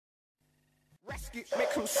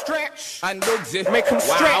Make them stretch. And Dugzy, make them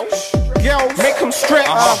wow. stretch. Girls, make them stretch.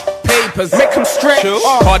 Papers, make them stretch.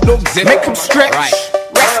 Hard Dugzy, make them stretch. Right.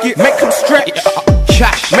 Rescue, make them stretch.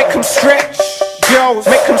 Cash, make them stretch. Girls,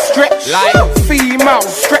 make them stretch. Like females,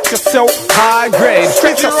 stretch yourself. High grade,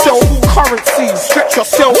 stretch yourself. Currency, stretch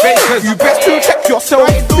yourself. Bakers, you best to check yourself.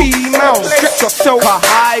 Females, stretch yourself.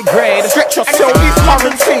 High grade, stretch yourself.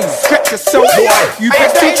 Currency, stretch yourself. You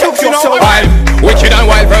best to check yourself. Wicked and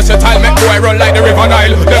wild, versatile, make boy run like the River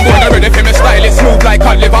Nile. Them boy not ready for me style, it's smooth like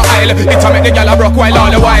a liver aisle. It's a make the gal a broke while all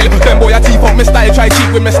the while. Them boy a teeth up me style, try cheat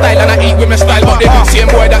with me style and I eat with me style. But the same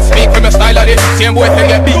boy that speak for me style, and the same boy can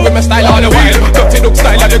get beat with me style all the while. Dirty look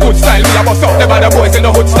style and the good style, me a bust out them other boys in the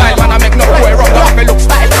hood style. Man I make no boy run off me look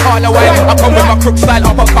style all the while. I come with my crook style,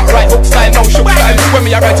 uppercut right hook style, no shook style. When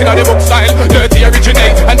me a writing on the book style, dirty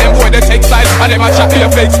originate, and them boy they take style, and them a chat to your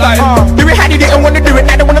fake style. Do it how they didn't wanna do it,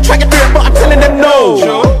 now they wanna try to do it, but I'm telling them no.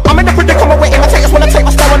 I'm in the predicament where imitators wanna take my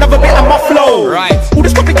style another bit of my flow. Right. All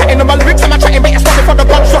this copycatting on my lyrics and my chatting bait and stopping for the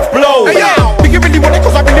gunshots blow. Do you really want it?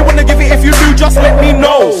 Cause I really wanna give it. If you do, just let me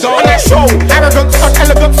know. So on that show, arrogance,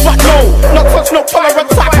 unelegance, but no. Nonsense, no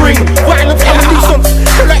tolerance, I bring violence and nuisance.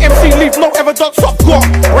 Till like MC leave no evidence of God.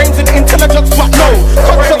 Brains and intelligence, but no.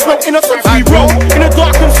 Conscience, no innocence, we roll in the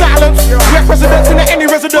dark and silence. We're presidents in any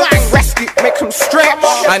residence. Rescue, make them stretch.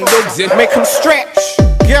 And Dugzy, make them stretch.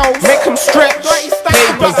 Girls, make them stretch.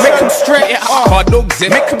 Papers, make them stretch. Hard Dugzy,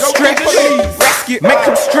 make them stretch. Rescue, make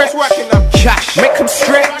them stretch. Cash, make them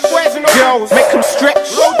stretch. Girls, make them stretch.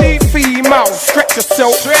 Females, stretch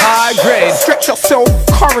yourself. High grade, stretch yourself.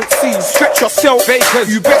 Currency, stretch yourself. Bakers,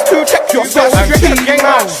 you best to check yourself.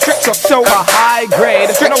 Females, stretch yourself. High grade,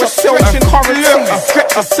 stretch yourself. Currency,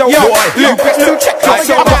 stretch yourself. You best to check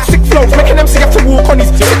yourself. I got sick flows, making them see have to walk on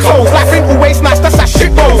these tick toes. Life ain't always nice, that's how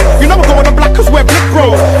shit goes. You know we're going on black cause we're blick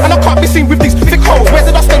bros. And I can't be seen with these thick hoes. Where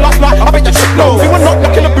did I stay last night? I bet the chick knows. We were not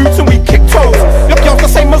knocking the boots and we kick toes. Your girls the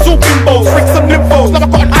same as all bimbos. Freaks and nymphos, now I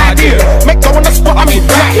got an idea. Make go on the spot, I mean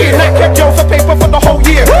right here. Like kept girls for paper for the whole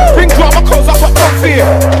year. Bring drama cause I got no fear.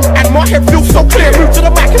 And my head feels so clear. Move to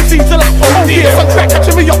the mic and see till like oh dear. Some track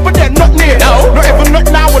catching me up but they're not near. No, not ever, not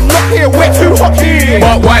now and not here. We're too hot here.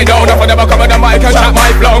 But why don't I never come on the mic and chat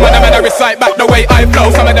my flow? Man, I'm gonna recite back the way I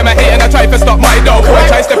flow. Some of them are hating and try to stop my dough. When I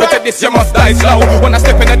try step into this, you must die slow. When I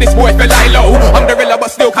step into this, boy, feel lie low. I'm the real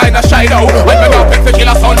but still kinda shy though. I'm an outfit for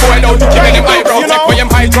killer sound boy though. Giving him eyebrow, check for him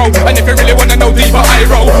hydro. And if you really wanna know deeper, I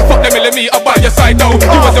roll. Fuck the millimeter by your side though.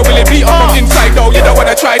 You was a willy beat up from inside though. You don't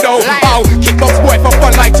wanna try though. Ow, kickbox boy for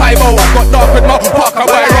fun like Tybo. I got dark with my Parker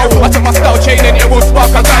Byro. I took my style chain and it will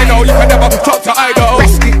spark as I know. You can never talk to idol.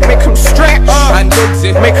 Rescue, make them stretch. And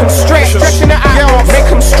Dugzy, make them stretch. Stretching the out, make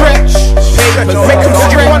them stretch. Papers, make them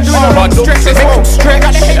stretch. One doing a long stretch, make them stretch.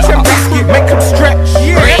 Got the HM rescue, make them stretch.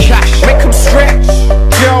 Cash, make them stretch.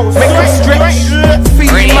 Girls, make them stretch.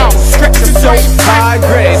 Females, stretch yourself. High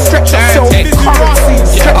grade, stretch yourself. Currency,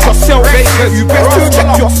 stretch yourself. You best to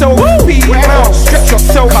check yourself. Females, stretch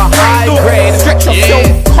yourself. High grade, stretch yourself.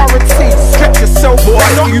 Currency, stretch yourself.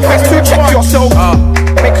 You best to check yourself.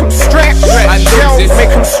 Make them stretch. And Girls, make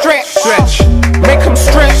them stretch. Stretch, make them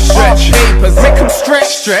stretch. Papers, make them stretch.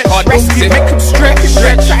 Stretch, Rescue, make them stretch.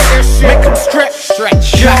 Make them stretch.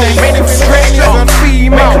 Stretch, make them stretch.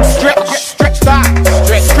 Female, make them stretch. Stretch that.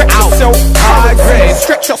 Stretch yourself. High grade.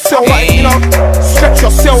 Stretch yourself. You know, stretch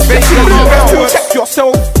yourself. You best to check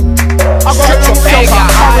yourself.